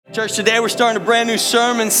Church, today we're starting a brand new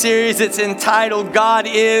sermon series. It's entitled God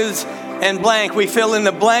is and blank. We fill in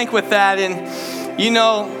the blank with that. And you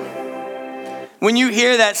know, when you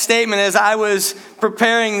hear that statement, as I was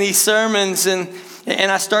preparing these sermons and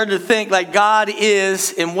I started to think like God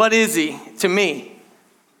is, and what is he to me?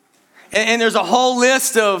 And there's a whole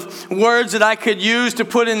list of words that I could use to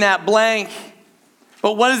put in that blank.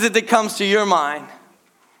 But what is it that comes to your mind?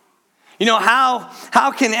 You know,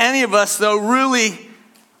 how can any of us though really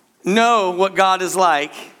know what God is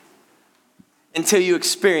like until you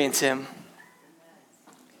experience him?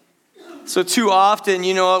 So too often,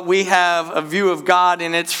 you know, we have a view of God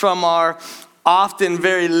and it's from our often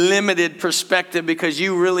very limited perspective because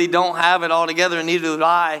you really don't have it all together and neither do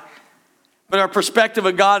I. But our perspective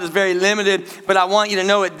of God is very limited. But I want you to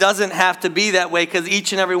know it doesn't have to be that way because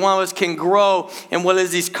each and every one of us can grow in what it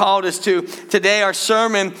is he's called us to. Today our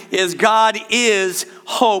sermon is God is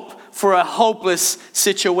hope for a hopeless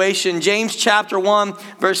situation. James chapter 1,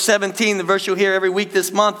 verse 17, the verse you'll hear every week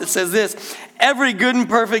this month, it says this: every good and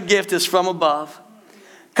perfect gift is from above,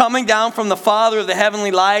 coming down from the Father of the heavenly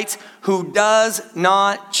lights, who does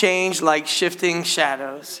not change like shifting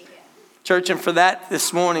shadows. Church, and for that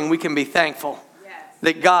this morning we can be thankful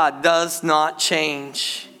that God does not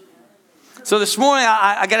change. So this morning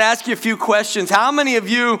I got to ask you a few questions. How many of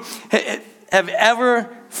you have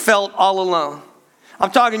ever felt all alone? I'm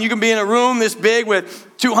talking, you can be in a room this big with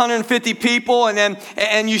 250 people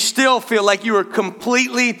and you still feel like you are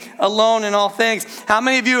completely alone in all things. How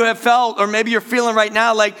many of you have felt, or maybe you're feeling right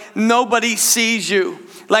now, like nobody sees you,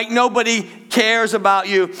 like nobody cares about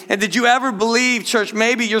you? And did you ever believe, church,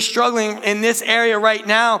 maybe you're struggling in this area right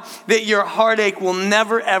now, that your heartache will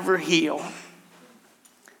never ever heal?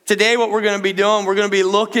 Today what we're going to be doing, we're going to be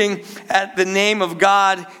looking at the name of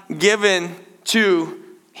God given to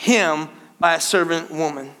him by a servant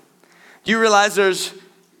woman. Do you realize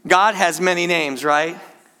God has many names, right?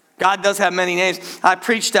 God does have many names. I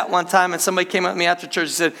preached that one time and somebody came up to me after church and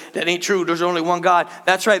said, that ain't true, there's only one God.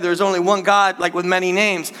 That's right, there's only one God, like with many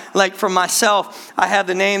names. Like for myself, I have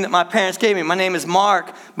the name that my parents gave me. My name is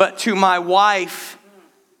Mark, but to my wife,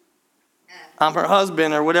 I'm her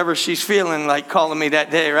husband or whatever she's feeling like calling me that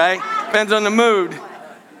day, right? Depends on the mood.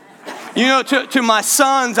 You know, to my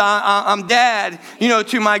sons, I'm dad. You know,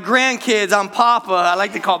 to my grandkids, I'm papa. I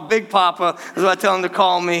like to call Big Papa, is what I tell them to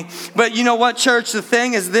call me. But you know what, church? The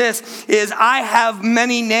thing is this, is I have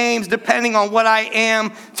many names depending on what I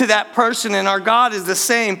am to that person. And our God is the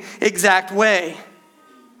same exact way.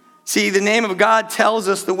 See, the name of God tells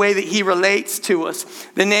us the way that he relates to us.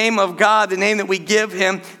 The name of God, the name that we give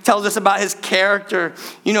him, tells us about his character.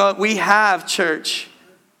 You know, we have, church,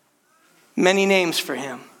 many names for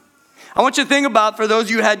him. I want you to think about, for those of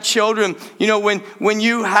you who had children, you know, when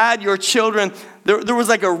you had your children, there was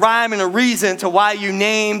like a rhyme and a reason to why you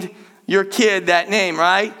named your kid that name,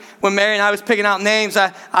 right? When Mary and I was picking out names,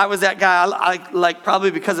 I was that guy, I like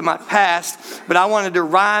probably because of my past, but I wanted to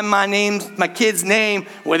rhyme my kid's name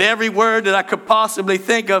with every word that I could possibly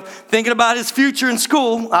think of. Thinking about his future in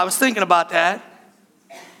school, I was thinking about that.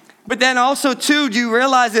 But then also, too, do you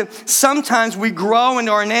realize that sometimes we grow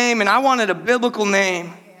into our name, and I wanted a biblical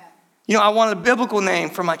name. You know, I wanted a biblical name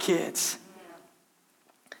for my kids.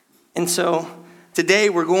 And so today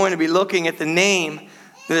we're going to be looking at the name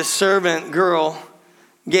that a servant girl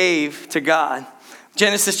gave to God.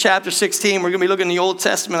 Genesis chapter 16, we're going to be looking in the Old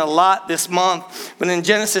Testament a lot this month. But in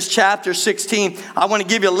Genesis chapter 16, I want to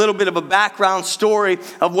give you a little bit of a background story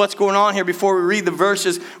of what's going on here before we read the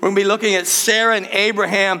verses. We're going to be looking at Sarah and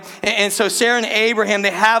Abraham. And so Sarah and Abraham,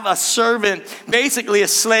 they have a servant, basically a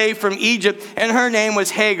slave from Egypt, and her name was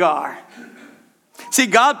Hagar. See,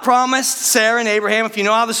 God promised Sarah and Abraham, if you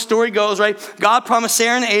know how the story goes, right? God promised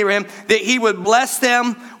Sarah and Abraham that he would bless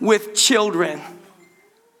them with children.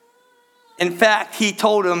 In fact, he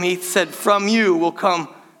told them, he said, from you will come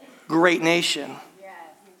great nation.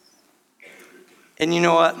 And you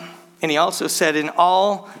know what? And he also said, and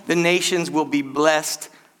all the nations will be blessed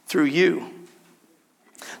through you.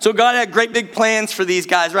 So God had great big plans for these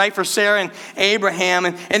guys, right? For Sarah and Abraham.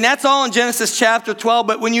 And that's all in Genesis chapter 12.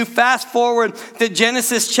 But when you fast forward to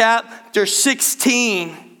Genesis chapter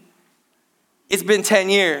 16, it's been 10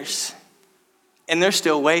 years. And they're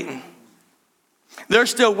still waiting. They're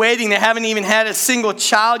still waiting. They haven't even had a single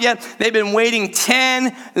child yet. They've been waiting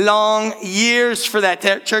 10 long years for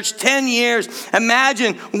that, church. 10 years.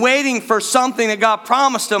 Imagine waiting for something that God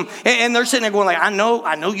promised them. And they're sitting there going like, I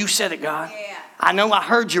know you said it, God. Yeah. I know I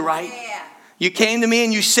heard you right. Yeah. You came to me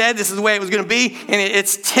and you said this is the way it was going to be. And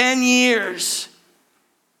it's 10 years.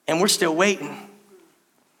 And we're still waiting.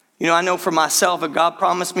 You know, I know for myself, if God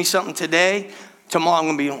promised me something today, tomorrow I'm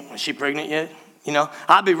going to be, is she pregnant yet?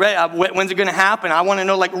 I'll be ready. When's it going to happen? I want to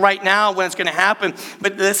know like right now when it's going to happen.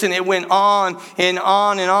 But listen, it went on and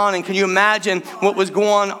on and on. And can you imagine what was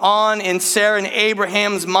going on in Sarah and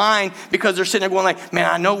Abraham's mind? Because they're sitting there going like, man,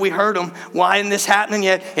 I know we heard him. Why isn't this happening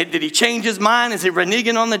yet? Did he change his mind? Is he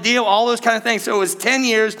reneging on the deal? All those kind of things. So it was 10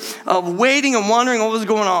 years of waiting and wondering what was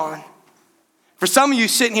going on. For some of you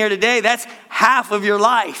sitting here today, that's half of your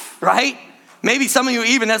life, right? Maybe some of you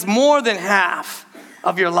even, that's more than half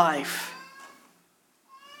of your life.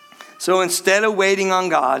 So instead of waiting on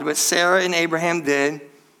God, what Sarah and Abraham did,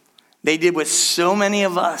 they did what so many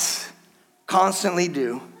of us constantly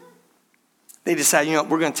do. They decided,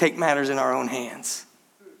 we're going to take matters in our own hands.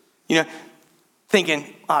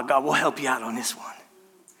 Thinking, oh, God, we'll help you out on this one.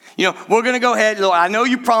 We're going to go ahead, Lord, I know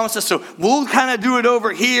you promised us, so we'll kind of do it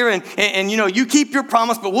over here, and you keep your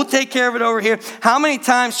promise, but we'll take care of it over here. How many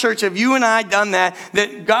times, church, have you and I done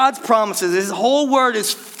that God's promises, his whole word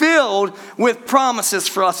is filled with promises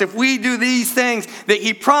for us. If we do these things that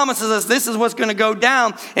he promises us, this is what's going to go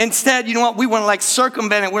down. Instead, you know what? We want to like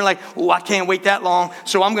circumvent it. We're like, I can't wait that long,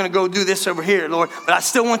 so I'm going to go do this over here, Lord, but I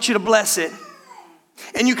still want you to bless it.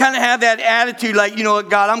 And you kind of have that attitude like,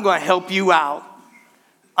 God, I'm going to help you out.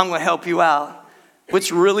 I'm going to help you out. What's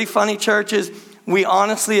really funny, church, is we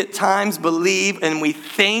honestly at times believe and we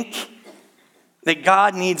think that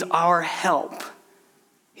God needs our help.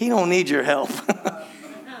 He don't need your help.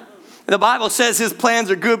 The Bible says his plans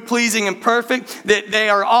are good, pleasing, and perfect, that they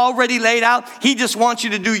are already laid out. He just wants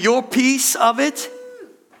you to do your piece of it.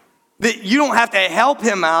 That you don't have to help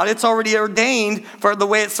him out. It's already ordained for the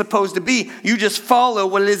way it's supposed to be. You just follow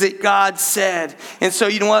what it is that God said. And so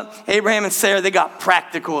you know what? Abraham and Sarah, they got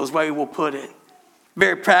practical is the way we'll put it.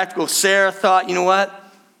 Very practical. Sarah thought, you know what?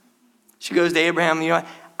 She goes to Abraham,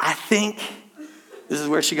 I think, this is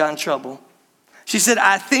where she got in trouble. She said,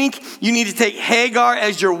 I think you need to take Hagar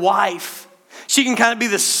as your wife. She can kind of be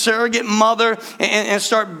the surrogate mother and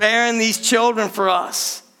start bearing these children for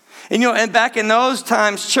us. And back in those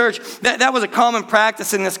times, church, that was a common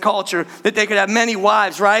practice in this culture, that they could have many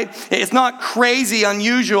wives, right? It's not crazy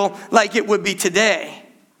unusual like it would be today.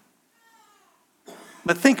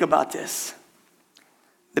 But think about this.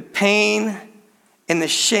 The pain and the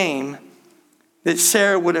shame that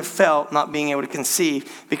Sarah would have felt not being able to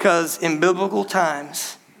conceive. Because in biblical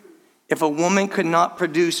times, if a woman could not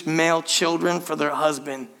produce male children for their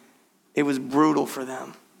husband, it was brutal for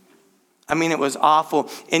them. It was awful.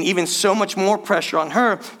 And even so much more pressure on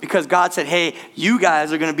her because God said, hey, you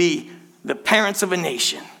guys are going to be the parents of a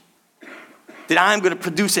nation. That I'm going to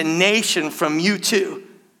produce a nation from you too.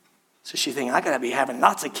 So she's thinking, I got to be having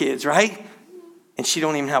lots of kids, right? And she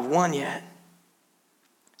don't even have one yet.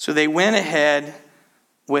 So they went ahead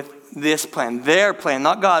with this plan, their plan,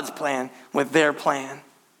 not God's plan, with their plan.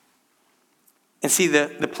 And see,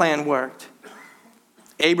 the plan worked.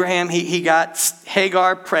 Abraham, he got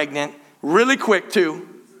Hagar pregnant. Really quick, too.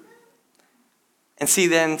 And see,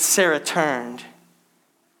 then Sarah turned.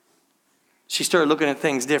 She started looking at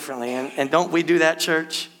things differently. And don't we do that,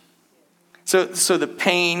 church? So the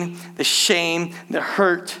pain, the shame, the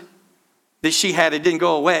hurt that she had, it didn't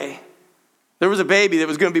go away. There was a baby that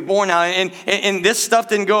was going to be born now. And this stuff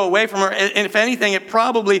didn't go away from her. And if anything, it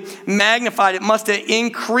probably magnified. It must have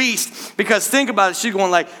increased. Because think about it. She's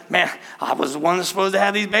going like, man, I was the one that's supposed to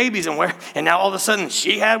have these babies. And now all of a sudden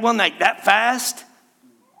she had one like that fast.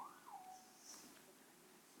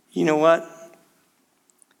 You know what?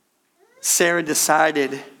 Sarah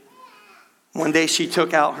decided one day she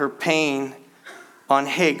took out her pain on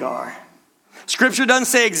Hagar. Scripture doesn't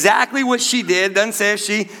say exactly what she did. Doesn't say if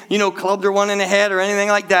she, clubbed her one in the head or anything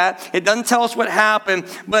like that. It doesn't tell us what happened.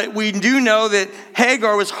 But we do know that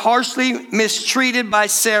Hagar was harshly mistreated by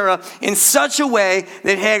Sarah in such a way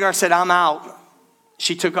that Hagar said, I'm out.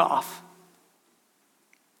 She took off.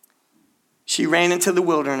 She ran into the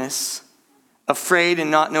wilderness, afraid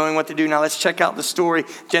and not knowing what to do. Now let's check out the story.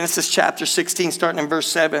 Genesis chapter 16, starting in verse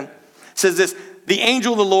 7. It says this, the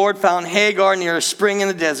angel of the Lord found Hagar near a spring in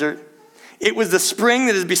the desert. It was the spring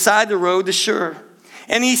that is beside the road to Shur.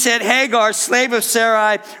 And he said, Hagar, slave of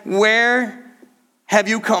Sarai, where have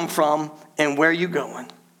you come from and where are you going?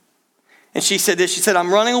 And she said this, she said,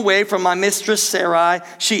 I'm running away from my mistress Sarai.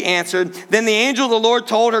 She answered. Then the angel of the Lord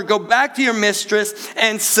told her, go back to your mistress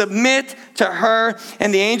and submit to her.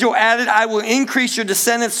 And the angel added, I will increase your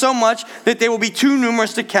descendants so much that they will be too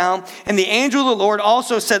numerous to count. And the angel of the Lord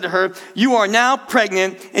also said to her, you are now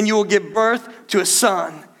pregnant and you will give birth to a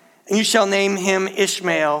son. And you shall name him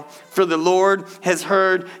Ishmael, for the Lord has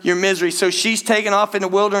heard your misery. So she's taken off in the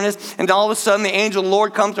wilderness, and all of a sudden the angel of the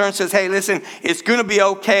Lord comes to her and says, hey, listen, it's going to be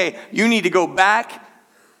okay. You need to go back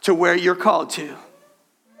to where you're called to.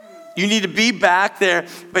 You need to be back there.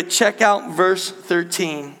 But check out verse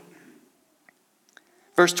 13.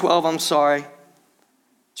 Verse 12, I'm sorry.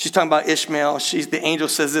 She's talking about Ishmael. The angel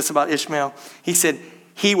says this about Ishmael. He said,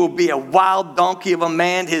 he will be a wild donkey of a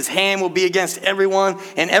man. His hand will be against everyone,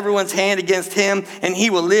 and everyone's hand against him. And he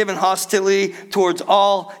will live in hostility towards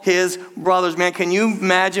all his brothers. Man, can you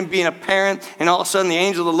imagine being a parent, and all of a sudden the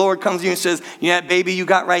angel of the Lord comes to you and says, you know that baby you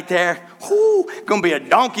got right there? Whoo, going to be a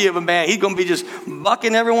donkey of a man. He's going to be just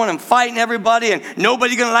bucking everyone and fighting everybody, and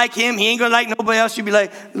nobody going to like him. He ain't going to like nobody else. You'd be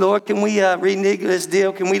like, Lord, can we renege this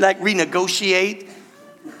deal? Can we renegotiate?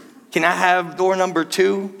 Can I have door number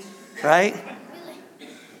 2, right?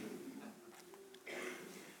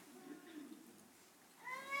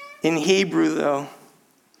 In Hebrew, though,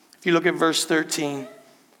 if you look at verse 13,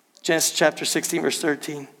 Genesis chapter 16, verse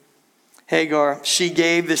 13, Hagar, she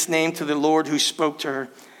gave this name to the Lord who spoke to her.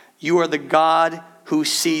 You are the God who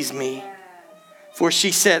sees me. For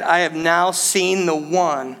she said, I have now seen the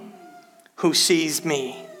one who sees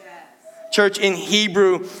me. Church, in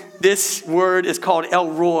Hebrew, this word is called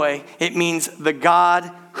El Roi. It means the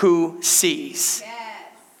God who sees.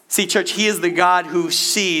 See, church, he is the God who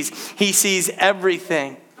sees. He sees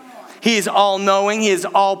everything. He is all-knowing. He is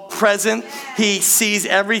all-present. He sees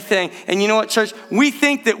everything. And you know what, church? We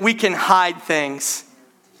think that we can hide things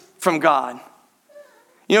from God.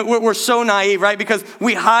 You know, we're so naive, right? Because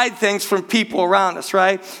we hide things from people around us,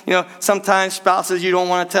 right? You know, sometimes spouses, you don't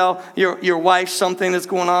want to tell your wife something that's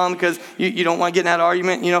going on because you don't want to get in that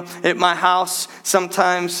argument. You know, at my house,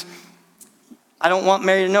 sometimes I don't want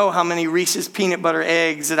Mary to know how many Reese's peanut butter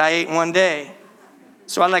eggs that I ate in one day.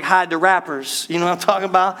 So I hide the wrappers. You know what I'm talking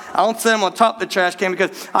about? I don't set them on top of the trash can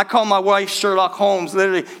because I call my wife Sherlock Holmes.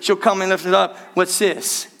 Literally, she'll come and lift it up. What's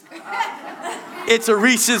this? It's a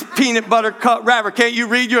Reese's peanut butter cup wrapper. Can't you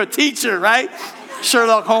read? You're a teacher, right?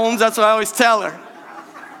 Sherlock Holmes, that's what I always tell her.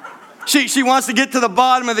 She wants to get to the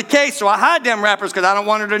bottom of the case, so I hide them wrappers because I don't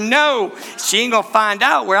want her to know. She ain't going to find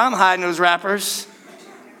out where I'm hiding those wrappers.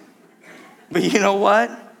 But you know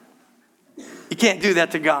what? You can't do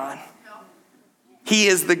that to God. He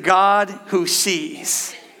is the God who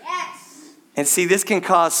sees. Yes. And see, this can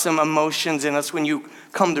cause some emotions in us when you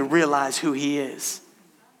come to realize who he is.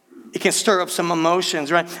 It can stir up some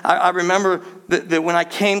emotions, right? I remember that when I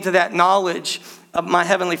came to that knowledge of my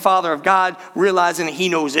Heavenly Father, of God, realizing that he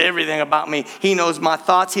knows everything about me. He knows my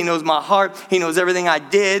thoughts. He knows my heart. He knows everything I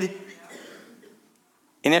did.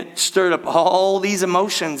 And it stirred up all these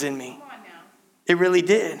emotions in me. It really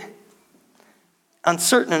did.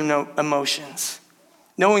 Uncertain emotions.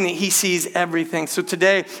 Knowing that he sees everything. So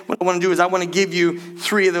today, what I want to do is I want to give you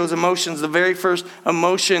 3 of those emotions. The very first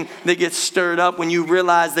emotion that gets stirred up when you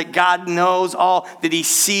realize that God knows all, that he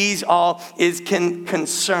sees all, is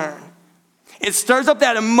concern. It stirs up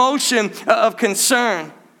that emotion of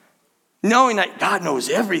concern. Knowing that God knows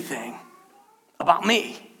everything about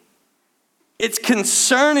me. It's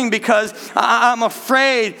concerning because I'm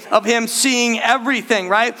afraid of him seeing everything,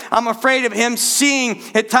 right? I'm afraid of him seeing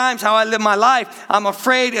at times how I live my life. I'm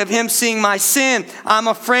afraid of him seeing my sin. I'm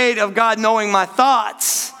afraid of God knowing my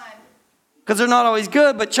thoughts. Because they're not always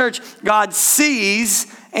good, but church, God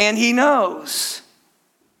sees and he knows.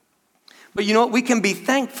 But you know what? We can be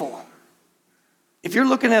thankful. If you're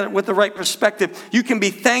looking at it with the right perspective, you can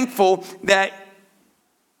be thankful that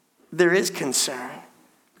there is concern.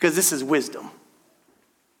 Because this is wisdom.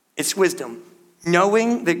 It's wisdom.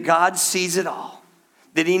 Knowing that God sees it all,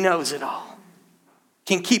 that he knows it all,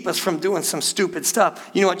 can keep us from doing some stupid stuff.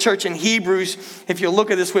 You know what, church, in Hebrews, if you'll look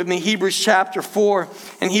at this with me, Hebrews chapter 4,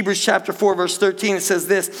 in Hebrews chapter 4, verse 13, it says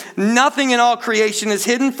this, nothing in all creation is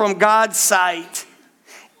hidden from God's sight.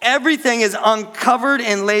 Everything is uncovered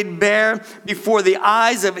and laid bare before the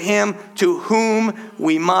eyes of him to whom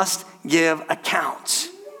we must give account.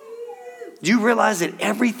 Do you realize that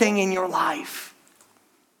everything in your life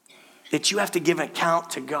that you have to give an account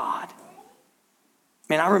to God?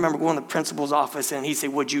 Man, I remember going to the principal's office and he said,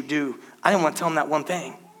 what'd you do? I didn't want to tell him that one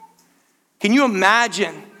thing. Can you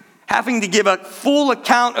imagine having to give a full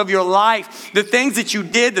account of your life, the things that you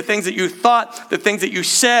did, the things that you thought, the things that you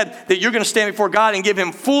said, that you're going to stand before God and give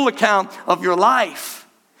him full account of your life?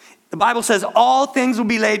 The Bible says all things will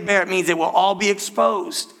be laid bare. It means it will all be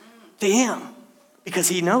exposed to him because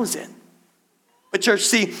he knows it. But church,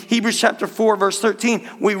 see, Hebrews chapter 4, verse 13,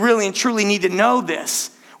 we really and truly need to know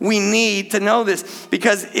this. We need to know this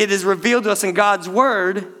because it is revealed to us in God's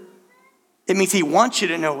word. It means he wants you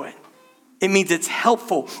to know it. It means it's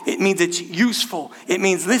helpful. It means it's useful. It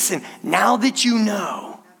means, listen, now that you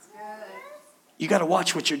know, you got to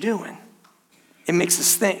watch what you're doing. It makes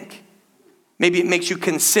us think. Maybe it makes you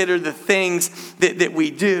consider the things that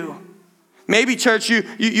we do. Maybe, church,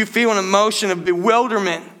 you feel an emotion of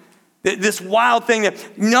bewilderment. This wild thing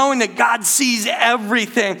that knowing that God sees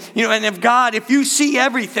everything. And if you see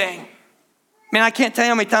everything, man, I can't tell you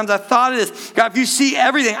how many times I've thought of this. God, if you see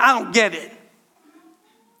everything, I don't get it.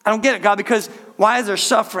 I don't get it, God, because why is there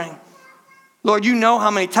suffering? Lord, you know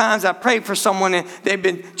how many times I prayed for someone and they've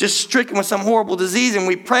been just stricken with some horrible disease, and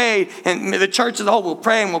we prayed, and the church as a whole will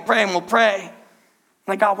pray and we'll pray and we'll pray. I'm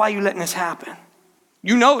like, God, why are you letting this happen?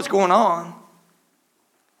 You know what's going on.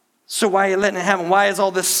 So why are you letting it happen? Why is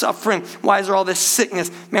all this suffering? Why is there all this sickness?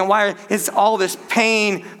 Man, why is all this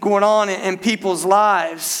pain going on in people's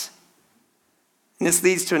lives? And this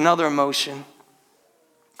leads to another emotion.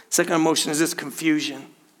 Second emotion is this confusion.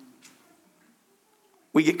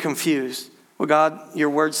 We get confused. Well, God, your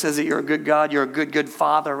word says that you're a good God. You're a good, good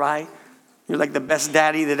father, right? You're like the best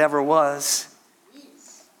daddy that ever was.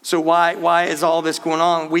 So why is all this going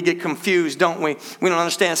on? We get confused, don't we? We don't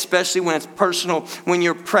understand, especially when it's personal, when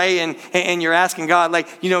you're praying and you're asking God,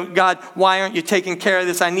 God, why aren't you taking care of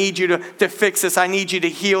this? I need you to fix this. I need you to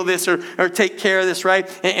heal this or take care of this, right?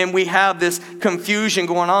 And we have this confusion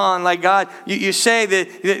going on. Like, God, you say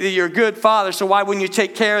that you're a good father, so why wouldn't you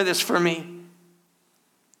take care of this for me?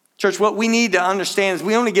 Church, what we need to understand is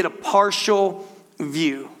we only get a partial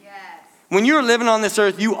view. When you're living on this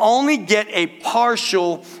earth, you only get a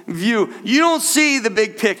partial view. You don't see the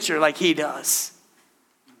big picture like he does.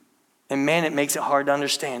 And man, it makes it hard to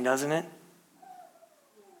understand, doesn't it?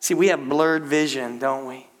 See, we have blurred vision, don't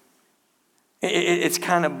we? It's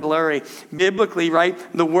kind of blurry. Biblically, right,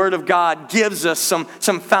 the Word of God gives us some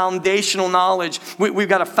foundational knowledge. We've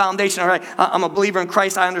got a foundation, all right? I'm a believer in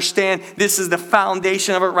Christ. I understand this is the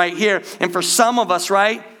foundation of it right here. And for some of us,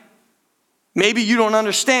 right, maybe you don't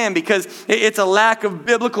understand because it's a lack of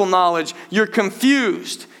biblical knowledge. You're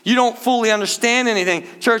confused. You don't fully understand anything.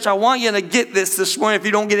 Church, I want you to get this morning. If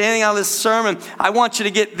you don't get anything out of this sermon, I want you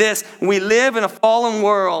to get this. We live in a fallen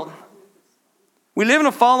world. We live in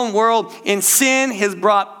a fallen world, and sin has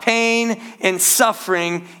brought pain and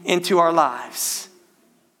suffering into our lives.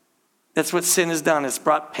 That's what sin has done. It's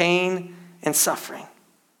brought pain and suffering.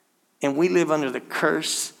 And we live under the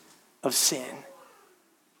curse of sin.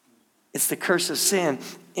 It's the curse of sin,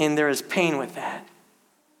 and there is pain with that.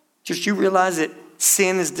 Just you realize that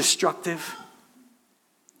sin is destructive?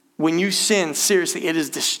 When you sin, seriously, it is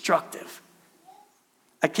destructive.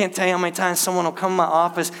 I can't tell you how many times someone will come to my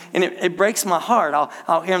office, and it breaks my heart.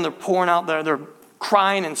 I'll hear them, they're pouring out, they're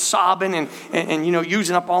crying and sobbing and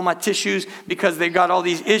using up all my tissues because they've got all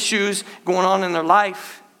these issues going on in their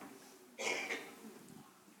life.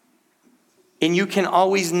 And you can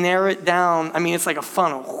always narrow it down. I mean, it's like a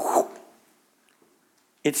funnel.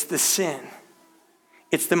 It's the sin.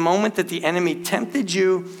 It's the moment that the enemy tempted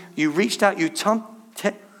you. You reached out, you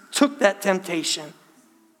took that temptation,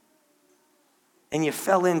 and you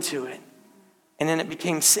fell into it. And then it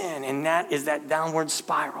became sin. And that is that downward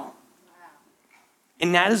spiral.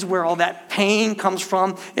 And that is where all that pain comes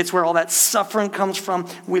from. It's where all that suffering comes from.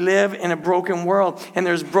 We live in a broken world. And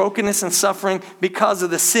there's brokenness and suffering because of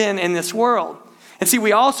the sin in this world. And see,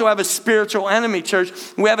 we also have a spiritual enemy, church.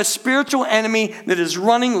 We have a spiritual enemy that is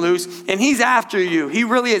running loose, and he's after you. He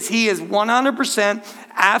really is. He is 100%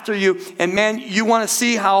 after you. And man, you want to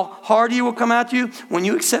see how hard he will come after you? When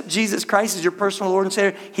you accept Jesus Christ as your personal Lord and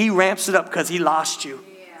Savior, he ramps it up because he lost you.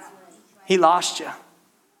 He lost you.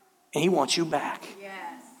 And he wants you back.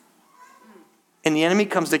 And the enemy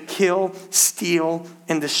comes to kill, steal,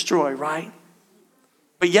 and destroy, right?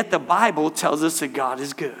 But yet the Bible tells us that God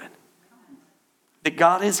is good. That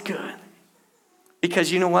God is good.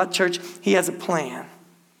 Because you know what, church? He has a plan.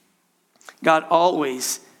 God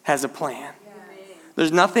always has a plan.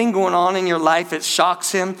 There's nothing going on in your life that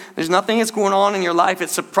shocks him. There's nothing that's going on in your life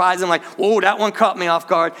that surprises him like, oh, that one caught me off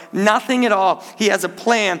guard. Nothing at all. He has a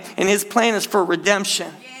plan, and his plan is for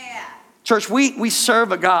redemption. Yeah. Church, we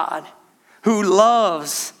serve a God who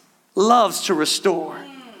loves to restore.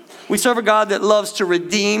 We serve a God that loves to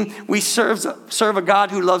redeem. We serve a God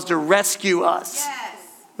who loves to rescue us. Yes.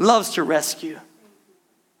 Loves to rescue.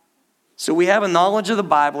 So we have a knowledge of the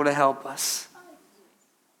Bible to help us.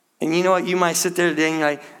 And you know what? You might sit there today and you're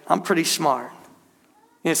like, I'm pretty smart.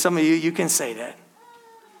 Some of you can say that.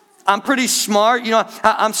 I'm pretty smart.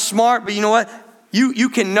 I'm smart, but you know what? You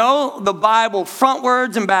can know the Bible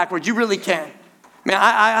frontwards and backwards. You really can. Man,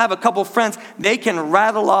 I have a couple friends. They can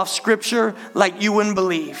rattle off scripture like you wouldn't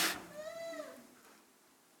believe.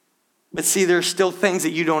 But see, there's still things that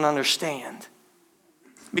you don't understand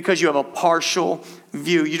because you have a partial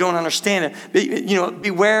view. You don't understand it.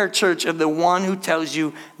 Beware, church, of the one who tells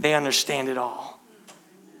you they understand it all.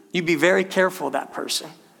 You be very careful of that person.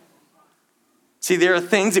 See, there are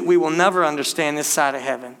things that we will never understand this side of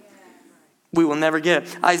heaven. We will never get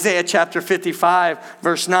it. Isaiah chapter 55,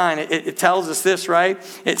 verse 9, it tells us this, right?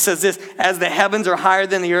 It says this, as the heavens are higher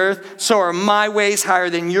than the earth, so are my ways higher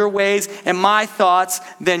than your ways, and my thoughts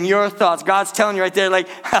than your thoughts. God's telling you right there, like,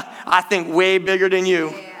 I think way bigger than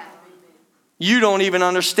you. You don't even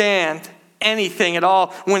understand anything at all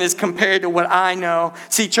when it's compared to what I know.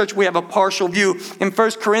 See, church, we have a partial view. In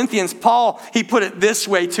 1 Corinthians, Paul, he put it this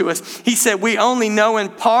way to us. He said, we only know in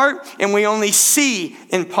part, and we only see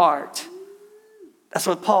in part. That's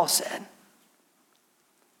what Paul said.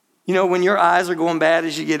 You know, when your eyes are going bad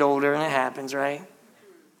as you get older, and it happens, right?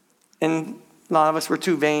 And a lot of us, we're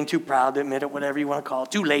too vain, too proud to admit it, whatever you want to call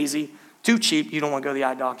it. Too lazy, too cheap. You don't want to go to the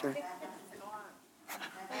eye doctor.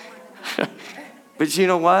 But you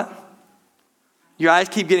know what? Your eyes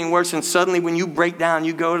keep getting worse, and suddenly when you break down,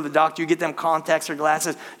 you go to the doctor, you get them contacts or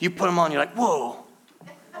glasses, you put them on, you're like, whoa.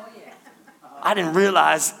 I didn't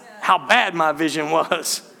realize how bad my vision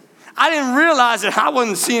was. I didn't realize that I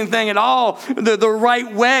wasn't seeing things at all the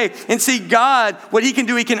right way. And see, God, what he can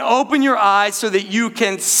do, he can open your eyes so that you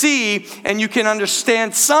can see and you can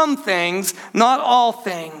understand some things, not all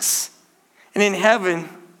things. And in heaven,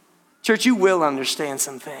 church, you will understand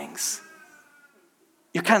some things.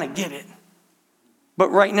 You kind of get it. But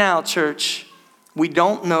right now, church, we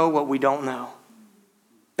don't know what we don't know.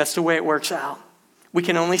 That's the way it works out. We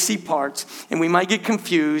can only see parts, and we might get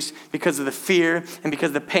confused because of the fear and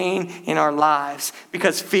because of the pain in our lives.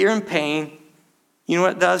 Because fear and pain, you know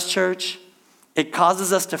what it does, church? It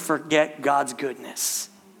causes us to forget God's goodness.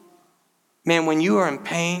 Man, when you are in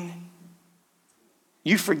pain,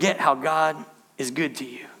 you forget how God is good to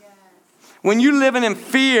you. When you're living in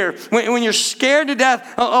fear, when you're scared to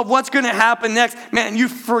death of what's going to happen next, man, you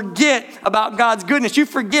forget about God's goodness. You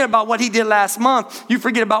forget about what he did last month. You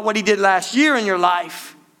forget about what he did last year in your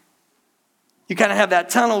life. You kind of have that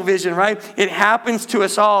tunnel vision, right? It happens to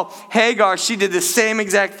us all. Hagar, she did the same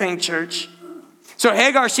exact thing, church. So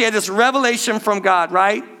Hagar, she had this revelation from God,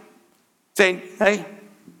 right? Saying, hey,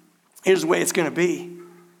 here's the way it's going to be.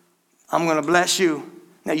 I'm going to bless you.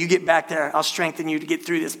 Now you get back there. I'll strengthen you to get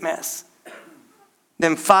through this mess.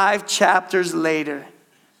 Then 5 chapters later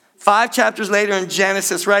in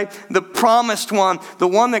Genesis, right? The promised one, the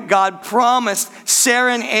one that God promised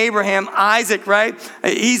Sarah and Abraham, Isaac, right?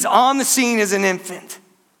 He's on the scene as an infant.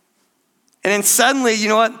 And then suddenly, you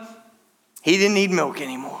know what? He didn't need milk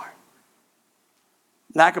anymore.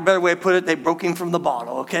 Lack of a better way to put it, they broke him from the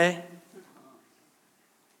bottle, okay?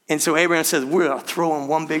 And so Abraham says, we're throwing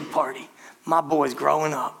one big party. My boy's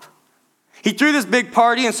growing up. He threw this big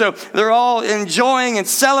party, and so they're all enjoying and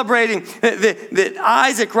celebrating that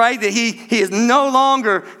Isaac, right, that he is no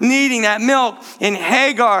longer needing that milk. And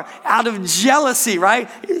Hagar, out of jealousy, right,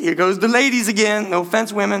 here goes the ladies again, no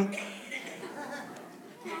offense, women.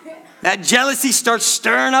 That jealousy starts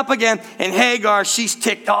stirring up again, and Hagar, she's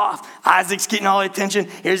ticked off. Isaac's getting all the attention.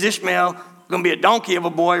 Here's Ishmael, going to be a donkey of a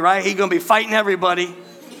boy, right? He's going to be fighting everybody.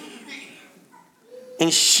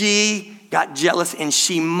 And she got jealous, and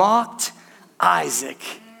she mocked Isaac,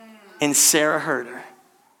 and Sarah heard her.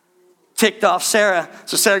 Ticked off Sarah.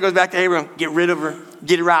 So Sarah goes back to Abraham. Get rid of her.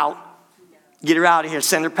 Get her out. Get her out of here.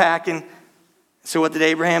 Send her packing. So what did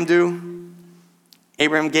Abraham do?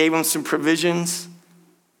 Abraham gave him some provisions,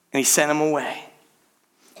 and he sent him away.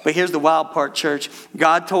 But here's the wild part, church.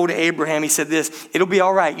 God told Abraham, he said this, it'll be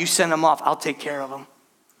all right. You send them off. I'll take care of them.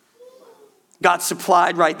 God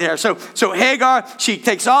supplied right there. So Hagar, she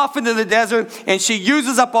takes off into the desert and she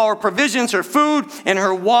uses up all her provisions, her food and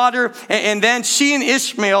her water. And then she and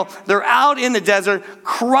Ishmael, they're out in the desert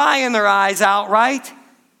crying their eyes out, right?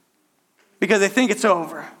 Because they think it's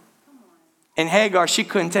over. And Hagar, she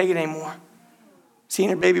couldn't take it anymore. Seeing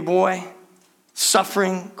her baby boy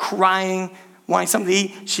suffering, crying, wanting something to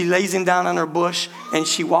eat, she lays him down on her bush and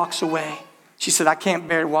she walks away. She said, I can't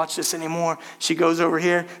bear to watch this anymore. She goes over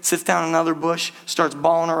here, sits down in another bush, starts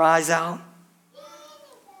bawling her eyes out.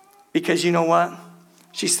 Because you know what?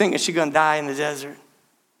 She's thinking she's going to die in the desert.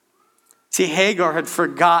 See, Hagar had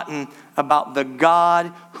forgotten about the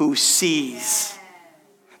God who sees.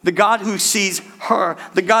 The God who sees her.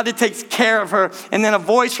 The God that takes care of her. And then a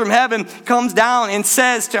voice from heaven comes down and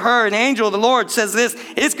says to her, an angel of the Lord says this,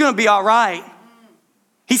 it's going to be all right.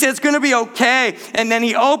 He said, it's going to be okay. And then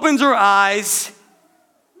he opens her eyes.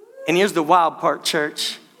 And here's the wild part,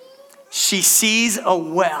 church. She sees a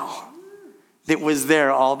well that was there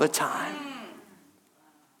all the time.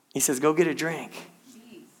 He says, go get a drink.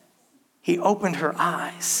 He opened her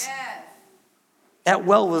eyes. That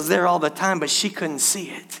well was there all the time, but she couldn't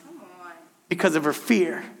see it. Because of her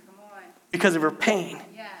fear. Because of her pain.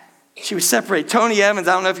 She was separated. Tony Evans,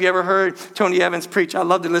 I don't know if you ever heard Tony Evans preach. I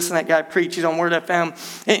love to listen to that guy preach. He's on Word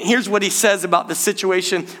FM. And here's what he says about the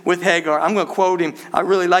situation with Hagar. I'm going to quote him. I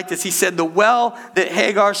really like this. He said, the well that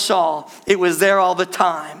Hagar saw, it was there all the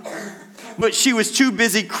time. But she was too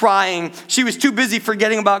busy crying. She was too busy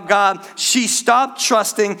forgetting about God. She stopped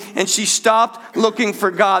trusting and she stopped looking for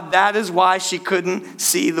God. That is why she couldn't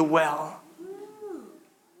see the well.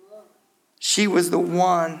 She was the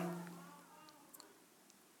one.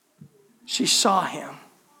 She saw him.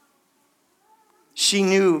 She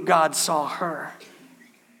knew God saw her.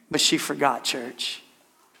 But she forgot, church.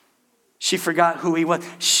 She forgot who he was.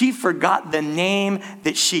 She forgot the name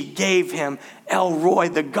that she gave him, El Roi,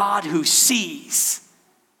 the God who sees.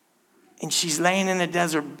 And she's laying in the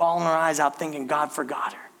desert, bawling her eyes out, thinking God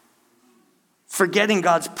forgot her. Forgetting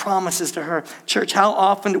God's promises to her. Church, how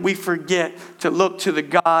often do we forget to look to the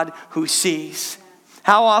God who sees?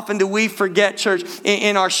 How often do we forget, church,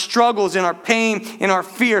 in our struggles, in our pain, in our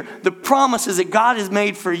fear, the promises that God has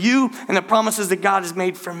made for you and the promises that God has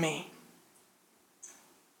made for me?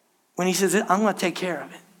 When he says, I'm going to take care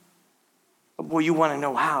of it. But boy, you want to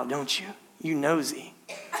know how, don't you? You nosy.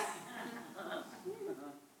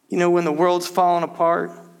 You know, when the world's falling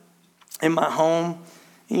apart in my home,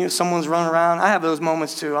 and, you know, someone's running around. I have those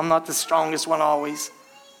moments too. I'm not the strongest one always.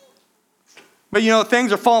 But, you know,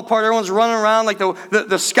 things are falling apart. Everyone's running around like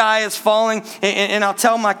the sky is falling. And I'll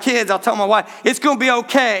tell my kids, I'll tell my wife, it's going to be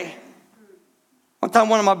okay. One time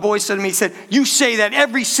one of my boys said to me, he said, you say that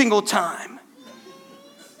every single time.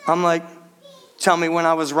 I'm like, tell me when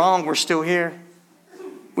I was wrong. We're still here.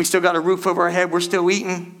 We still got a roof over our head. We're still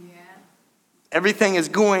eating. Yeah. Everything is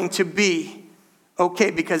going to be okay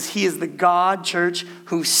because he is the God, church,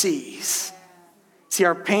 who sees. See,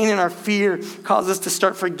 our pain and our fear cause us to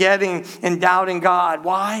start forgetting and doubting God.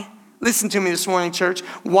 Why? Listen to me this morning, church.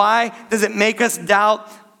 Why does it make us doubt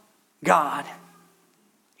God?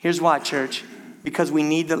 Here's why, church. Because we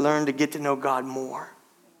need to learn to get to know God more.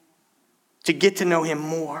 To get to know him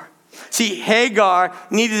more. See, Hagar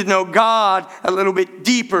needed to know God a little bit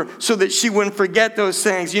deeper so that she wouldn't forget those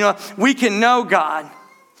things. You know, we can know God.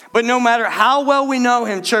 But no matter how well we know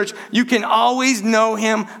him, church, you can always know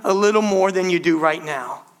him a little more than you do right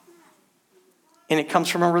now. And it comes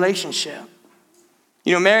from a relationship.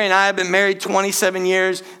 You know, Mary and I have been married 27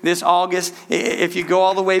 years this August. If you go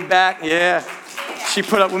all the way back, yeah, she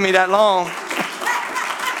put up with me that long.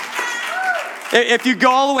 If you go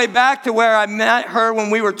all the way back to where I met her when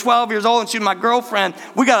we were 12 years old and she was my girlfriend,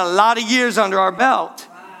 we got a lot of years under our belt.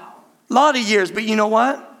 A lot of years. But you know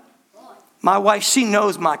what? My wife, she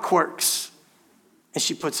knows my quirks. And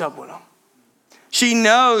she puts up with them. She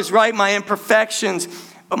knows, right, my imperfections.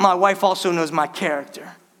 But my wife also knows my character.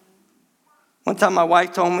 One time my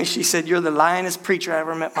wife told me, she said, you're the lyingest preacher I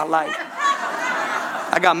ever met in my life.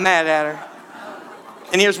 I got mad at her.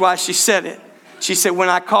 And here's why she said it. She said, when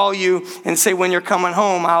I call you and say when you're coming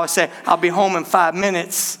home, I always say, I'll be home in 5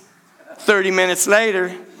 minutes. 30 minutes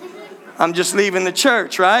later, I'm just leaving the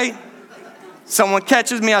church, right? Someone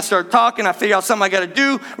catches me, I start talking, I figure out something I got to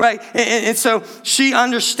do, right? And so she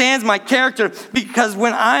understands my character because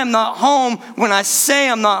when I am not home, when I say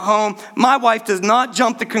I'm not home, my wife does not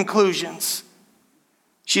jump to conclusions.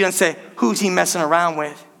 She doesn't say, who's he messing around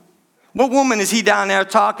with? What woman is he down there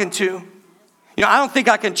talking to? You know, I don't think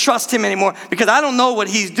I can trust him anymore because I don't know what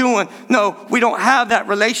he's doing. No, we don't have that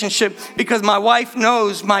relationship because my wife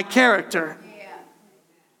knows my character. Yeah.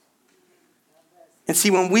 And see,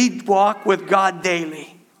 when we walk with God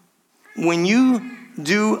daily, when you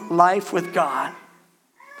do life with God,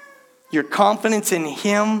 your confidence in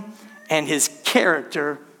him and his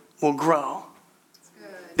character will grow.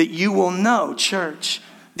 That you will know, church,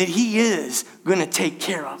 that he is going to take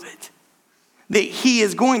care of it. That he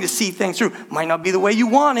is going to see things through. Might not be the way you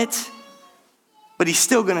want it, but he's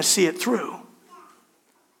still going to see it through.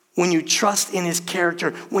 When you trust in his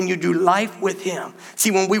character, when you do life with him. See,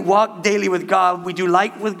 when we walk daily with God, we do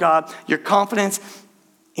life with God, your confidence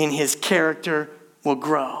in his character will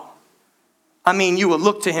grow. I mean, you will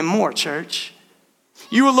look to him more, church.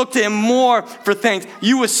 You will look to him more for things.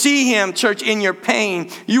 You will see him, church, in your pain.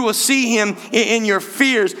 You will see him in your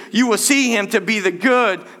fears. You will see him to be the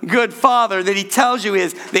good father that he tells you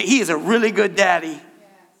is, that he is a really good daddy.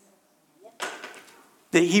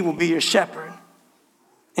 That he will be your shepherd.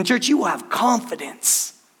 And church, you will have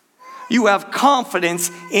confidence. You have confidence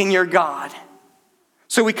in your God.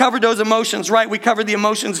 So we covered those emotions, right? We covered the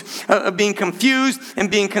emotions of being confused and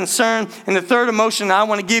being concerned. And the third emotion I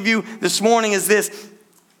want to give you this morning is this.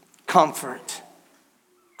 Comfort.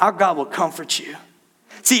 Our God will comfort you.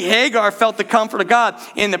 See, Hagar felt the comfort of God.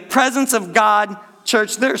 In the presence of God,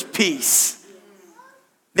 church, there's peace.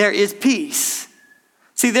 there is peace.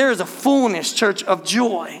 See, there is a fullness, church, of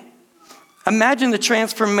joy. Imagine the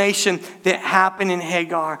transformation that happened in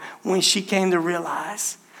Hagar when she came to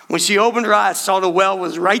realize. When she opened her eyes, saw the well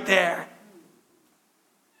was right there.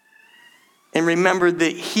 And remembered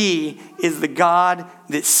that he is the God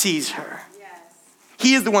that sees her.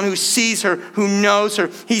 He is the one who sees her, who knows her.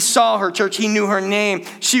 He saw her, church. He knew her name.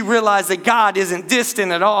 She realized that God isn't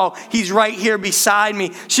distant at all. He's right here beside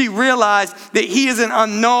me. She realized that he isn't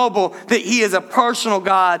unknowable, that he is a personal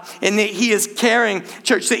God, and that he is caring,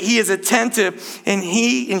 church, that he is attentive. And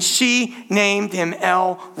she named him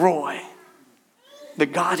El Roi, the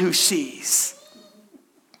God who sees.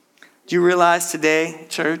 Do you realize today,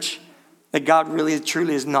 church, that God really,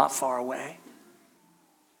 truly is not far away?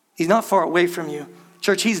 He's not far away from you.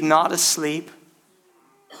 Church, he's not asleep.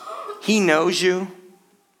 He knows you.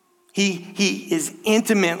 He is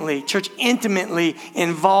intimately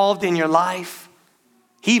involved in your life.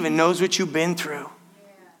 He even knows what you've been through.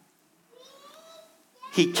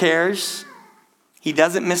 He cares. He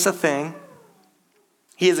doesn't miss a thing.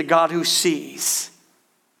 He is a God who sees.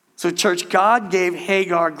 So church, God gave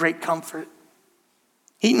Hagar great comfort.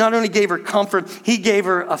 He not only gave her comfort, he gave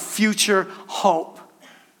her a future hope.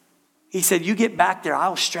 He said, you get back there, I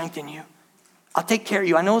will strengthen you. I'll take care of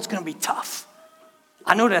you. I know it's going to be tough.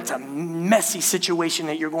 I know that's a messy situation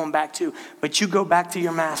that you're going back to, but you go back to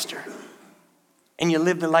your master and you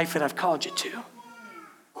live the life that I've called you to.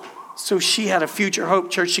 So she had a future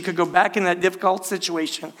hope, church. She could go back in that difficult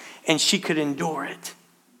situation and she could endure it.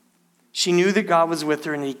 She knew that God was with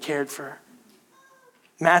her and he cared for her.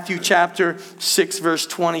 Matthew chapter 6, verse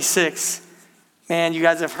 26. Man, you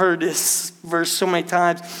guys have heard this verse so many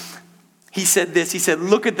times. He said this, he said,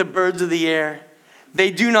 look at the birds of the air.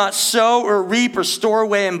 They do not sow or reap or store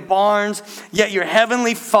away in barns, yet your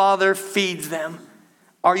heavenly Father feeds them.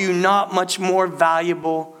 Are you not much more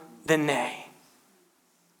valuable than they?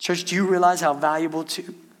 Church, do you realize how valuable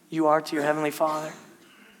you are to your heavenly Father?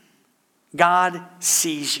 God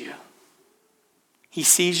sees you. He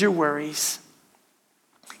sees your worries.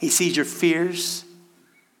 He sees your fears.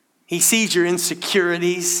 He sees your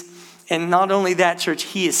insecurities. And not only that, church,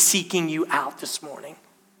 he is seeking you out this morning.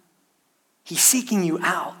 He's seeking you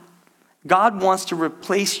out. God wants to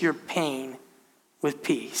replace your pain with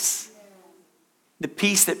peace. The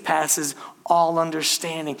peace that passes all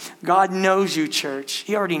understanding. God knows you, church.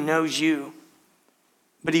 He already knows you.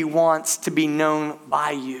 But he wants to be known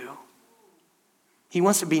by you. He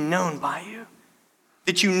wants to be known by you.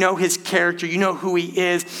 That you know his character, you know who he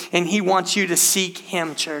is, and he wants you to seek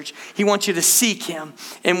him, church. He wants you to seek him.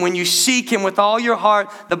 And when you seek him with all your heart,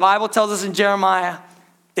 the Bible tells us in Jeremiah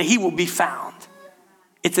that he will be found.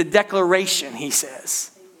 It's a declaration, he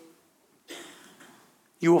says.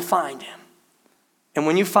 You will find him. And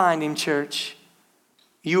when you find him, church,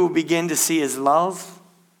 you will begin to see his love.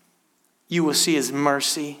 You will see his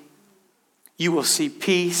mercy. You will see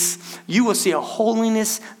peace. You will see a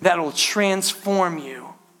holiness that will transform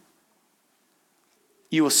you.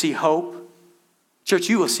 You will see hope. Church,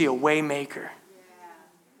 you will see a way maker.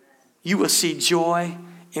 You will see joy.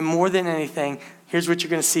 And more than anything, here's what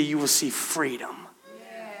you're going to see. You will see freedom.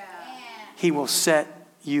 He will set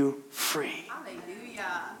you free.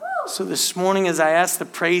 So this morning, as I ask the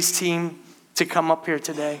praise team to come up here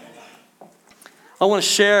today, I want to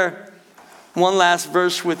share one last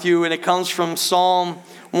verse with you, and it comes from Psalm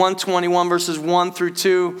 121, verses 1 through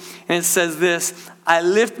 2. And it says this, I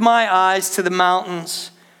lift my eyes to the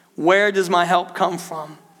mountains. Where does my help come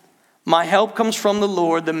from? My help comes from the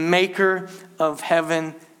Lord, the maker of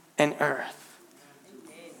heaven and earth.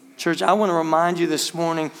 Church, I want to remind you this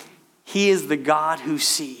morning, he is the God who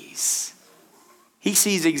sees. He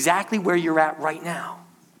sees exactly where you're at right now.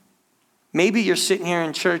 Maybe you're sitting here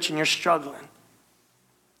in church and you're struggling.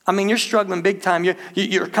 I mean, you're struggling big time.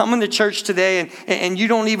 You're coming to church today and you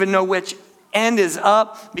don't even know which end is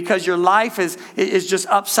up because your life is just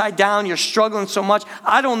upside down. You're struggling so much.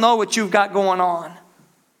 I don't know what you've got going on.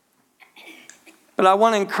 But I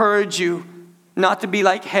want to encourage you not to be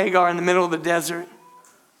like Hagar in the middle of the desert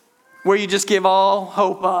where you just give all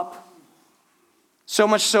hope up. So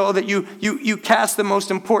much so that you cast the most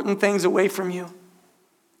important things away from you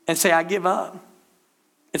and say, I give up.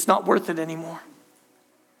 It's not worth it anymore.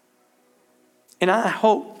 And I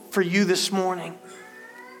hope for you this morning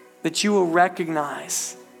that you will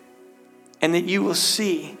recognize and that you will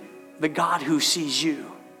see the God who sees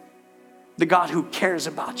you, the God who cares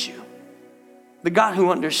about you, the God who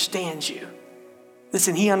understands you.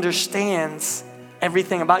 Listen, he understands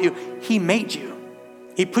everything about you. He made you.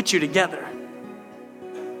 He put you together.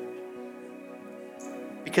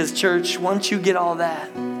 Because church, once you get all that,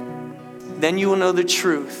 Then you will know the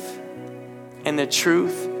truth, and the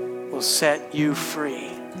truth will set you free.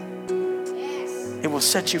 It will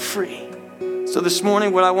set you free. So this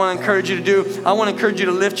morning, what I want to encourage you to do, I want to encourage you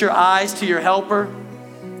to lift your eyes to your helper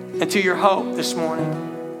and to your hope this morning.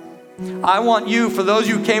 I want you, for those of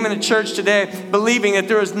you who came into church today believing that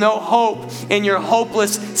there is no hope in your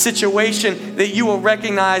hopeless situation, that you will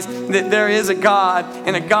recognize that there is a God,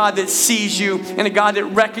 and a God that sees you, and a God that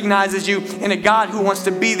recognizes you, and a God who wants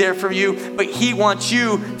to be there for you, but He wants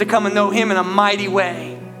you to come and know Him in a mighty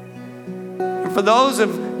way. And for those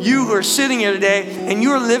of you who are sitting here today and you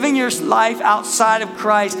are living your life outside of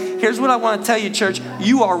Christ, here's what I want to tell you, church.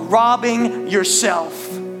 You are robbing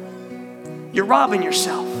yourself. You're robbing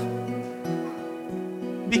yourself.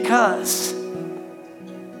 Because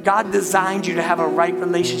God designed you to have a right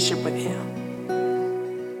relationship with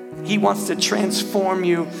Him. He wants to transform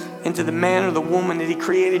you into the man or the woman that He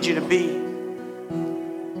created you to be.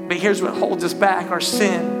 But here's what holds us back: our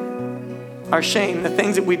sin, our shame, the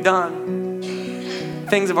things that we've done,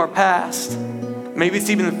 things of our past. Maybe it's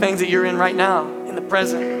even the things that you're in right now, in the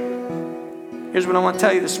present. Here's what I want to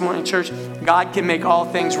tell you this morning, church. God can make all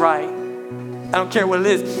things right. I don't care what it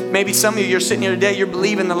is. Maybe some of you, you're sitting here today, you're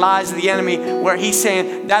believing the lies of the enemy where he's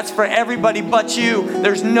saying, that's for everybody but you.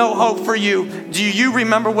 There's no hope for you. Do you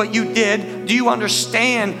remember what you did? Do you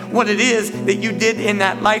understand what it is that you did in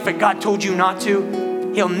that life that God told you not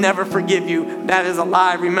to? He'll never forgive you. That is a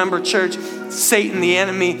lie. Remember, church, Satan, the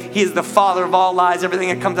enemy, he is the father of all lies. Everything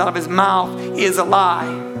that comes out of his mouth is a lie.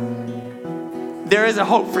 There is a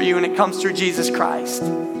hope for you, and it comes through Jesus Christ.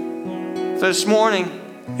 So this morning,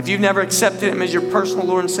 if you've never accepted Him as your personal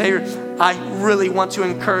Lord and Savior, I really want to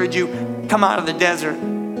encourage you, come out of the desert.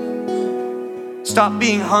 Stop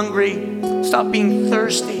being hungry. Stop being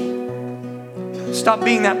thirsty. Stop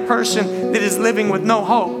being that person that is living with no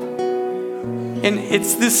hope. And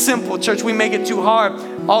it's this simple, church. We make it too hard.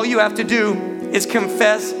 All you have to do is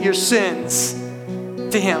confess your sins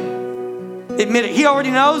to Him. Admit it. He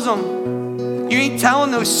already knows them. You ain't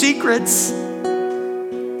telling those secrets.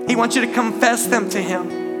 He wants you to confess them to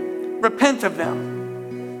Him. Repent of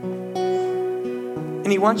them.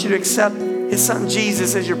 And He wants you to accept His Son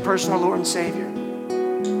Jesus as your personal Lord and Savior.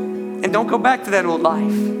 And don't go back to that old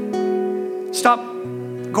life. Stop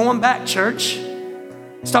going back, church.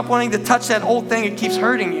 Stop wanting to touch that old thing that keeps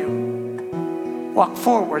hurting you. Walk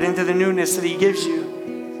forward into the newness that He gives you,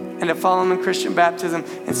 and to follow Him in Christian baptism.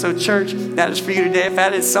 And so, church, that is for you today. If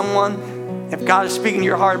that is someone, if God is speaking to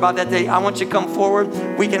your heart about that day, I want you to come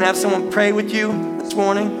forward. We can have someone pray with you this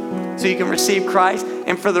morning so you can receive Christ.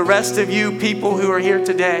 And for the rest of you people who are here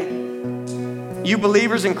today, you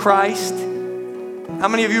believers in Christ, how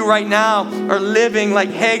many of you right now are living like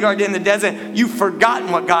Hagar did in the desert? You've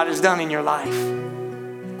forgotten what God has done in your life.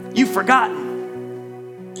 You've forgotten.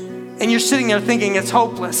 And you're sitting there thinking it's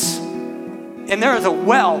hopeless. And there is a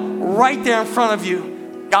well right there in front of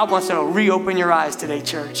you. God wants to reopen your eyes today,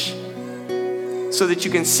 church, so that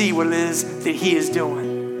you can see what it is that He is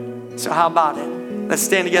doing. So how about it? Let's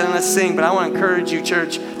stand together and let's sing. But I want to encourage you,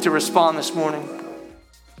 church, to respond this morning.